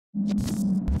So,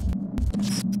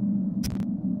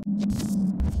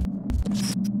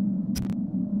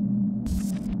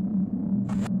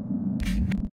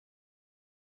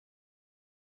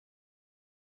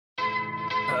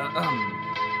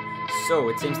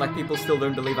 it seems like people still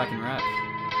don't believe I can rap.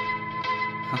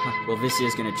 Well, this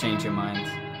year's gonna change your mind.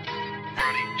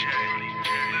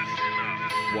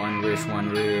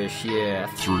 OneRish, yeah.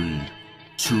 3,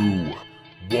 2,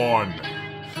 1.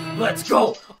 Let's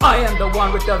go! I am the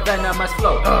one with the venomous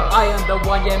flow. I am the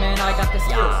one, yeah man, I got the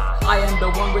skills. I am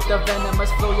the one with the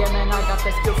venomous flow, yeah man, I got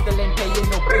the skills, still ain't paying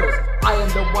no bills. I am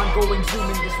the one going zoom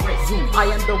in this race. I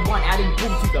am the one adding boom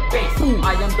to the bass.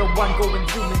 I am the one going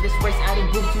zoom in this race, adding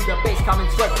boom to the bass, coming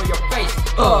straight for your face.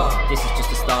 This is just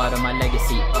the start of my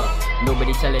legacy.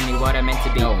 Nobody telling me what I meant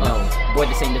to be. Boy,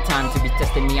 this ain't the time to be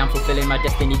testing me. I'm fulfilling my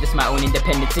destiny, just my own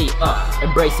independency.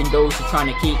 Embracing those who trying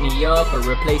to keep me up, or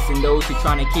replacing those who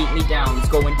trying to keep me down. It's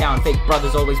going down. Fake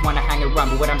brothers always wanna hang around,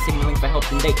 but when I'm signaling for help,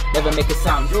 then they never make a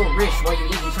sound. You're rich, why you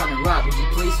even trying to rap? Would you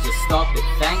please just stop it?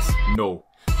 Thanks. No.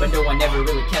 But no one ever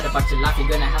really cared about your life. You're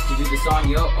gonna have to do this on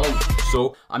your own.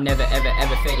 So I'm never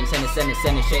ever fading. Sending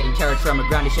shading. Character I'm a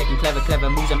grounded shaking. Clever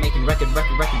moves I'm making. Record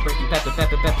breaking. Pepper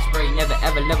spray. Never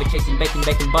ever chasing bacon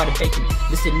butter bacon.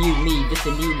 This a new me. This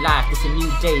a new life. This a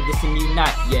new day. This a new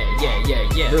night.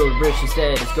 Yeah. Little Rich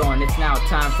instead is gone. It's now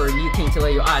time for a new king to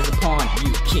lay your eyes upon.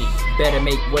 You king. Better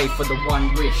make way for the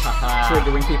OneRish.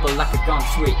 Triggering people like a gun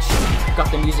switch. Got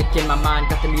the music in my mind.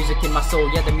 Got the music in my soul.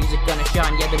 Yeah, the music gonna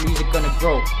shine. Yeah, the music gonna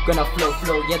grow. Gonna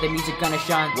flow, yeah, the music gonna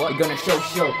shine. What? You're gonna show,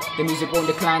 the music won't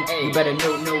decline. Ay. You better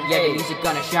know, yeah, the music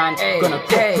gonna shine. Ay. Gonna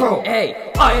grow.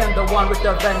 Hey, I am the one with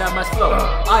the venomous flow.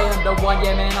 I am the one,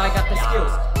 yeah man, I got the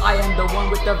skills. I am the one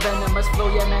with the venomous flow,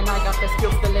 yeah man, I got the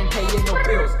skills, still ain't paying no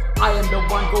bills. I am the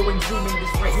one going zoom in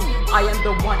this race. I am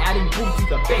the one adding boom to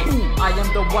the bass. I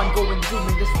am the one going zoom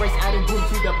in this race, adding boom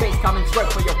to the bass, coming straight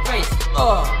for your face.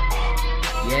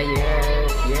 Yeah.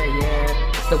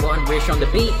 It's the OneRish on the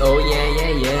beat. Oh yeah.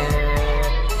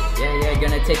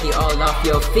 Gonna take you all off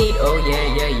your feet. Oh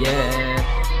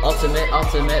yeah. Ultimate.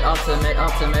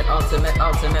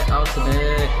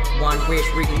 OneRish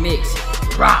remix.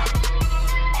 Rock.